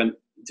probably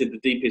did the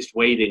deepest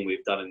wading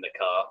we've done in the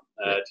car,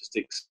 just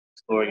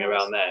exploring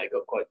around there. It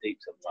got quite deep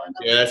sometimes.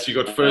 Yes, you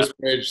got first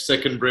bridge,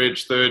 second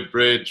bridge, third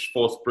bridge,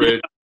 fourth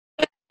bridge.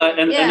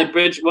 And the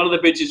bridge, one of the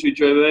bridges we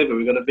drove over,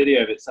 we got a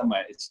video of it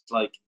somewhere. It's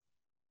like,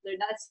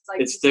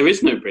 there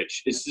is no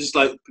bridge. It's just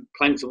like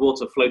planks of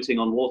water floating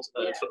on water,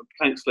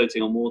 planks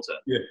floating on water.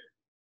 Yeah.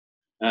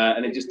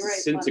 And it just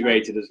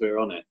disintegrated as we were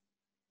on it.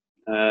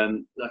 I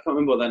can't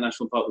remember what that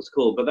national park was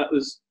called, but that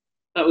was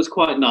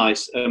quite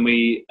nice. And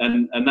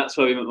and that's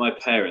where we met my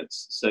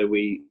parents. So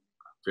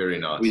very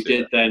nice. We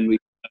did then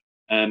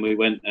we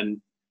went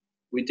and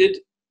we did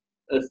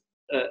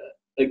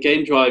a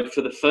game drive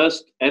for the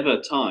first ever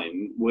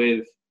time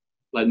with,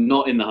 like,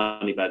 not in the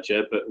honey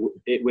badger, but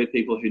with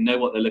people who know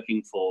what they're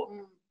looking for,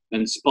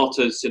 and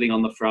spotters sitting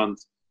on the front.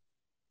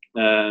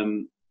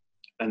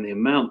 And the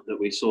amount that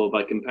we saw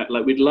by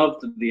like, we'd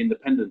loved the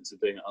independence of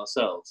doing it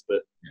ourselves,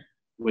 but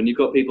when you've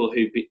got people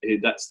who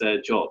that's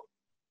their job,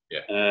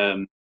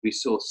 we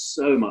saw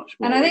so much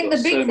more. And I think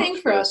the big thing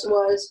for us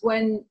was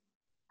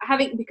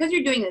because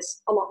you're doing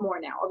this a lot more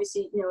now.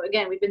 Obviously,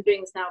 again, we've been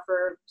doing this now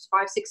for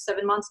 5, 6,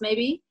 7 months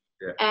maybe,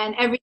 and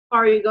every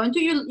safari you go into,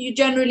 you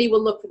generally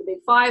will look for the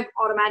big five.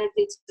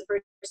 Automatically, it's the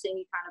first thing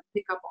you kind of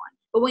pick up on.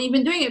 But when you've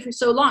been doing it for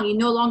so long, you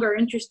no longer are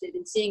interested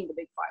in seeing the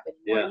big five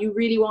anymore. You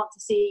really want to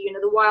see,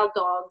 the wild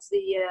dogs,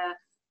 the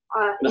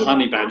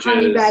honey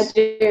badgers.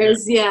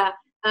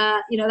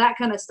 That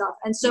kind of stuff.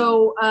 And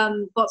so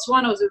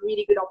Botswana was a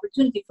really good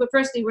opportunity.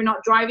 Firstly, we're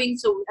not driving,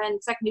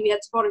 and secondly, we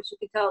had spotters who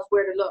could tell us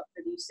where to look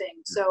for these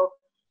things. So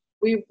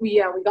we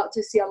got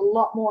to see a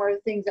lot more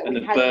things that and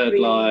we the had. bird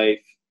life.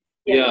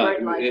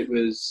 Bird life. It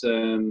was.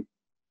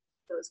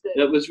 That was good.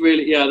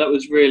 That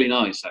was really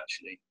nice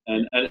actually.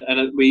 And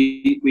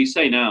we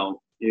say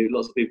now,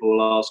 lots of people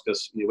will ask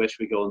us, where should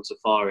we go on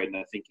safari, and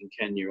they're thinking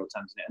Kenya or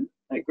Tanzania. And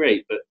they're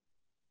great, but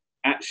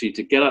actually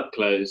to get up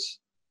close,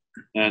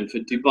 and for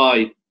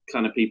Dubai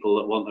kind of people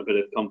that want a bit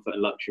of comfort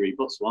and luxury,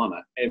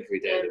 Botswana every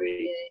day of the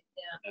week.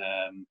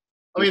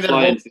 I mean, that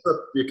whole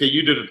trip, okay,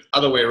 you did it the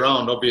other way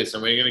around, obviously,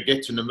 and we're going to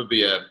get to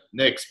Namibia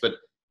next. But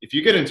if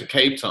you get into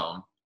Cape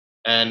Town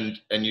and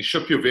you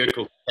ship your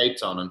vehicle to Cape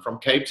Town, and from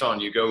Cape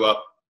Town you go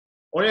up,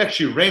 or you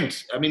actually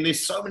rent. I mean,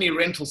 there's so many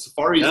rental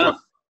safaris. Yeah.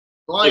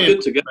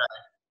 Good to go.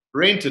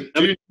 Rent it.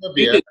 You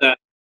did that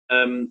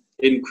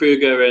in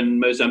Kruger and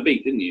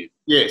Mozambique, didn't you?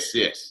 Yes.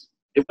 It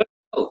went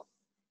well.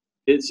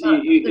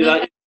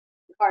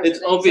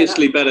 It's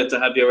obviously better to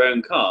have your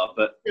own car,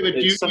 but,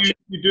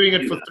 you're doing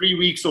it for 3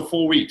 weeks or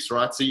 4 weeks,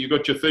 right? So you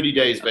got your 30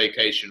 days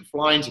vacation,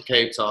 flying to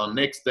Cape Town,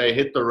 next day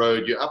hit the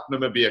road, you're up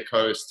Namibia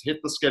coast,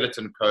 hit the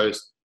Skeleton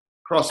Coast,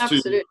 cross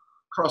to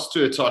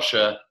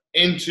Etosha,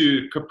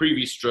 into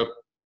Caprivi Strip,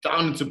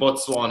 down into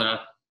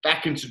Botswana,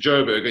 back into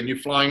Joburg, and you're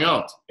flying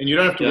out, and you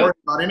don't have to worry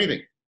about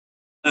anything.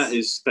 That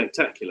is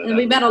spectacular. And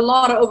we met a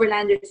lot of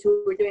overlanders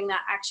who were doing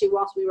that actually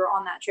whilst we were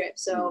on that trip.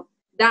 So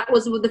that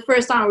was the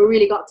first time we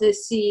really got to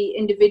see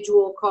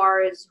individual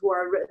cars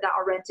that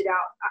are rented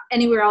out.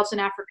 Anywhere else in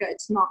Africa,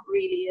 it's not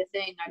really a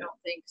thing, I don't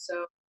think.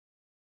 So,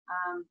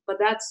 but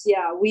that's,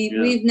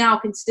 we've now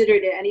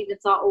considered it and even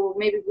thought,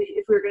 maybe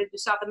if we were going to do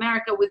South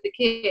America with the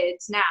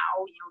kids now,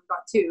 we've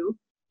got two,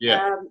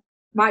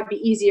 might be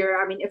easier.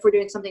 I mean, if we're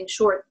doing something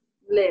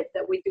short-lived,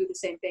 that we do the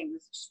same thing.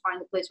 Just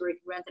find a place where we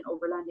can rent an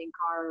overlanding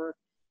car or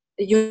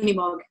a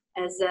Unimog,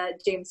 as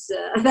James,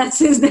 that's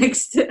his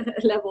next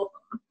level.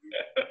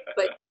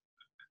 But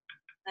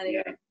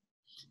anyway.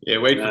 Yeah,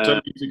 wait for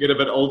Tony to get a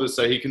bit older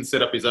so he can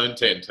set up his own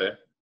tent, eh?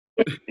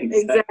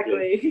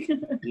 Exactly.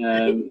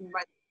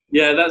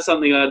 That's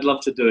something I'd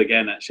love to do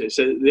again, actually.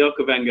 So the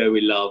Okavango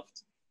we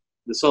loved.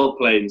 The salt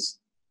plains,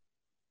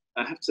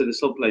 I have to say the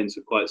salt plains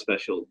were quite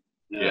special.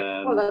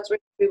 That's where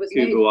it was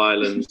Kubu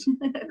Island.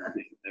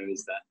 There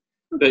is that.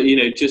 But,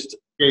 just...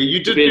 Yeah,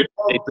 you did get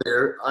out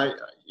there.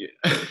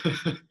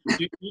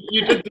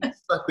 You did get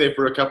stuck there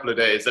for a couple of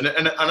days. And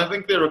I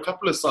think there are a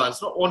couple of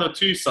signs, not one or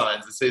two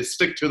signs, that says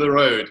stick to the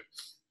road.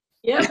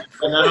 Yeah.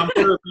 And I'm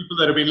sure people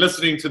that have been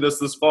listening to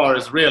this far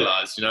has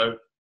realized,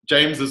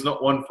 James is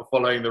not one for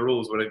following the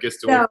rules when it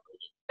gets to no,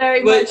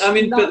 very much. I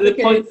mean, but the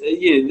point,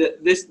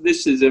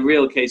 this is a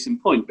real case in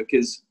point,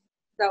 because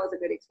that was a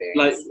good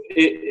experience.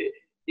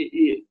 Like,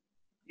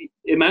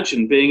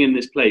 imagine being in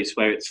this place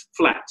where it's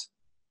flat,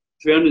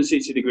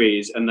 360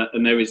 degrees, and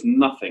there is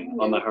nothing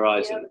on the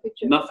horizon.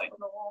 Nothing.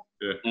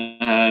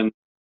 Yeah.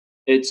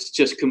 It's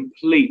just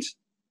complete,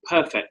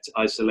 perfect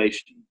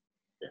isolation.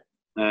 Yeah.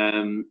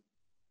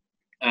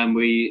 And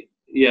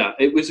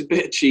it was a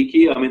bit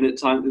cheeky. I mean, at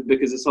times,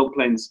 because the salt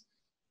plains,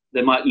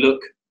 they might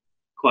look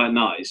quite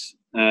nice.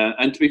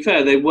 And to be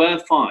fair, they were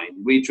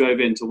fine. We drove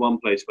into one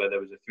place where there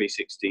was a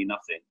 360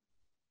 nothing.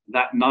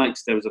 That night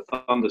there was a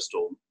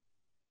thunderstorm.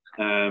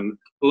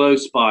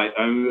 Close by,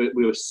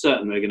 we were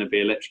certain we were going to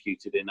be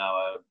electrocuted in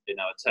our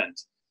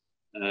tent.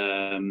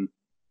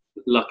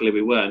 Luckily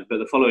we weren't, but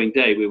the following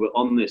day we were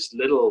on this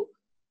little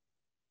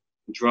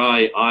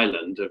dry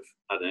island of,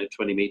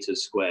 20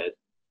 meters squared,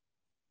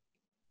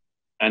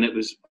 and it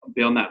was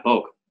beyond that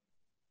bog,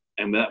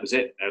 and that was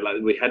it.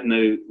 Like we had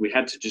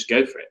to just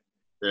go for it.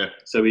 Yeah.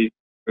 So we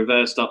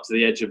reversed up to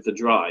the edge of the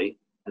dry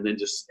and then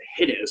just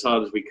hit it as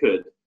hard as we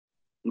could,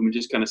 and we're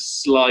just kind of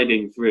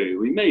sliding through.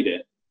 We made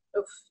it.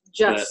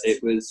 But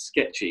it was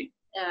sketchy.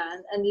 Yeah,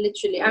 and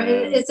literally, I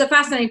mean, it's a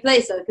fascinating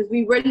place though, because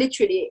we were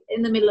literally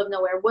in the middle of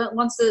nowhere.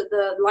 Once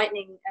the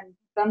lightning and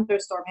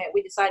thunderstorm hit,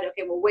 we decided,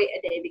 okay, we'll wait a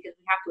day because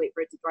we have to wait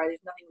for it to dry.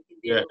 There's nothing we can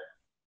do. Yeah.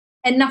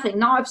 And nothing.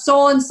 Not a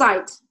soul in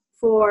sight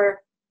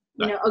for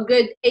a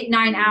good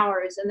 8-9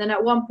 hours. And then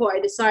at one point, I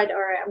decided,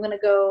 all right, I'm gonna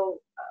go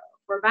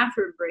for a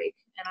bathroom break,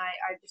 and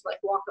I just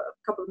walk a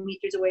couple of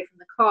meters away from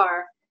the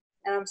car.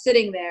 And I'm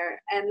sitting there,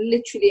 and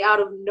literally out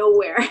of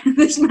nowhere,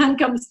 this man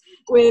comes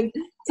with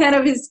 10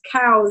 of his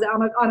cows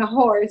on a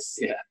horse.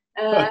 Yeah.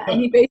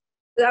 And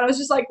I was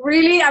just like,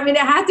 really? I mean,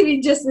 it had to be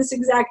just this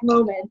exact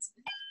moment.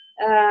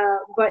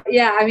 But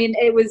yeah, I mean,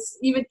 it was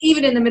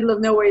even in the middle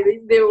of nowhere,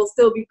 there will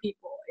still be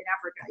people in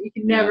Africa. You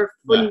can never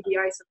fully be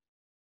isolated.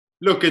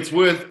 Look, it's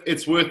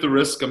worth the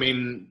risk. I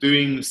mean,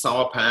 doing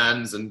sour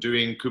pans and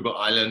doing Kuba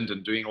Island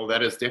and doing all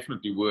that is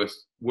definitely worth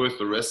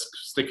the risk.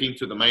 Sticking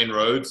to the main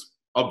roads.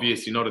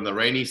 Obviously not in the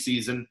rainy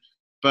season.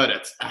 but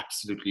it's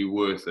absolutely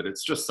worth it.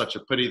 It's just such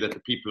a pity that the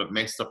people have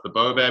messed up the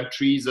baobab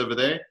trees over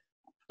there.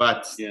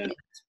 But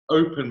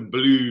open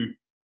blue,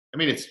 I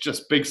mean, it's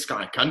just big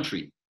sky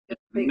country.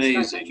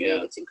 Amazing,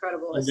 yeah. It's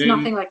incredible. And It's then,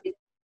 nothing like it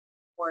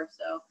before,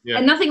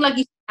 and nothing like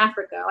you see in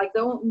Africa. Like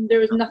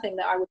there is nothing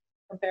that I would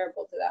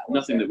comparable to that.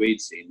 Nothing that we'd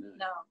seen.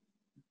 No.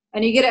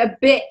 And you get a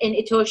bit in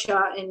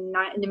Etosha in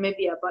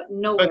Namibia, but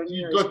nowhere but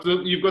near.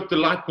 You've got the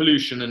light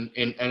pollution,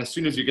 and as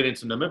soon as you get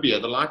into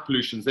Namibia, the light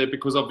pollution's there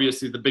because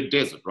obviously the big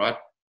desert, right?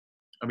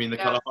 I mean, the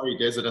Kalahari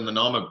Desert and the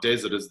Namib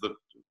Desert is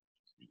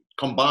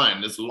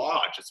combined is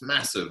large. It's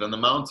massive, and the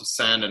amount of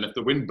sand, and if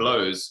the wind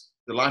blows,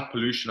 the light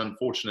pollution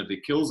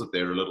unfortunately kills it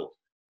there a little.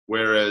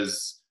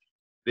 Whereas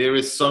there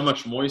is so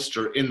much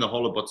moisture in the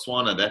whole of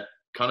Botswana that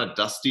kind of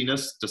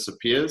dustiness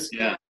disappears.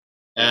 Yeah.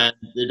 And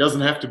there doesn't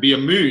have to be a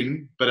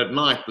moon, but at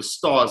night the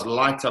stars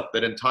light up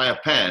that entire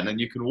pan, and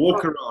you can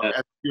walk around as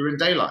if you're in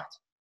daylight.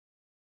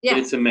 Yeah,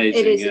 it's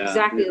amazing. It is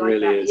exactly like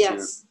really that. Is,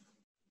 yes,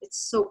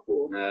 it's so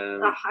cool.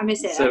 I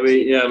miss it. So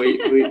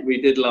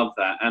we did love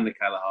that, and the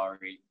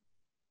Kalahari,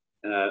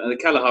 and the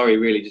Kalahari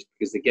really just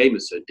because the game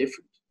is so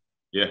different.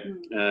 Yeah.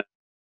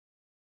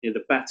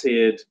 The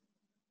bat-eared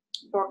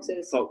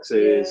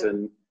foxes,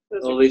 and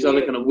all these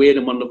other kind of weird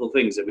and wonderful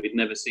things that we'd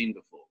never seen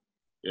before.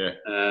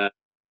 Yeah.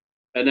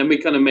 And then we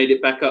kind of made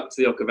it back up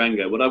to the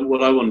Okavango.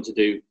 What I wanted to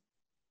do,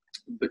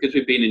 because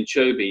we've been in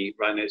Chobe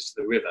right next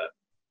to the river,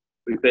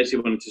 we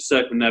basically wanted to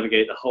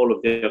circumnavigate the whole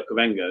of the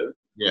Okavango.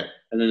 Yeah.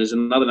 And then there's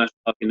another national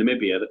park in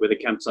Namibia where the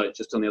campsite's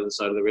just on the other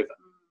side of the river.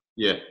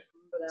 Yeah.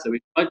 So we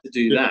tried to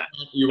do that.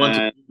 You want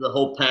to do the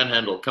whole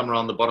panhandle, come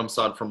around the bottom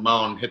side from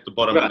Maun, hit the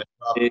bottom, and then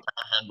up the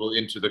panhandle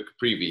into the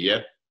Caprivi, yeah?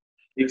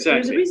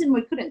 Exactly. There's a reason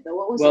we couldn't, though.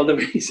 What was it? Well,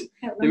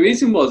 the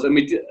reason was,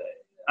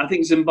 I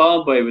think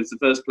Zimbabwe was the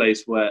first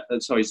place where,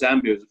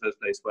 Zambia was the first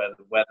place where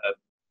the weather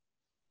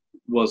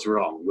was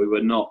wrong. We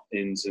were not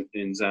in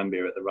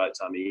Zambia at the right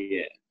time of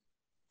year.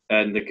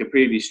 And the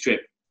Caprivi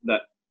Strip,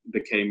 that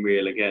became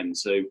real again.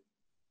 So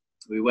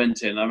we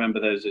went in. I remember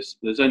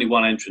there's only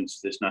one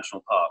entrance to this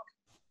national park.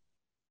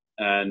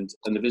 And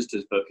the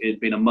visitors book, it had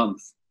been a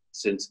month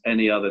since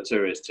any other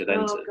tourist had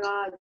entered. Oh,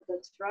 God,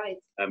 that's right.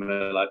 And we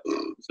were like,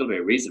 there's got to be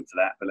a reason for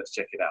that, but let's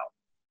check it out.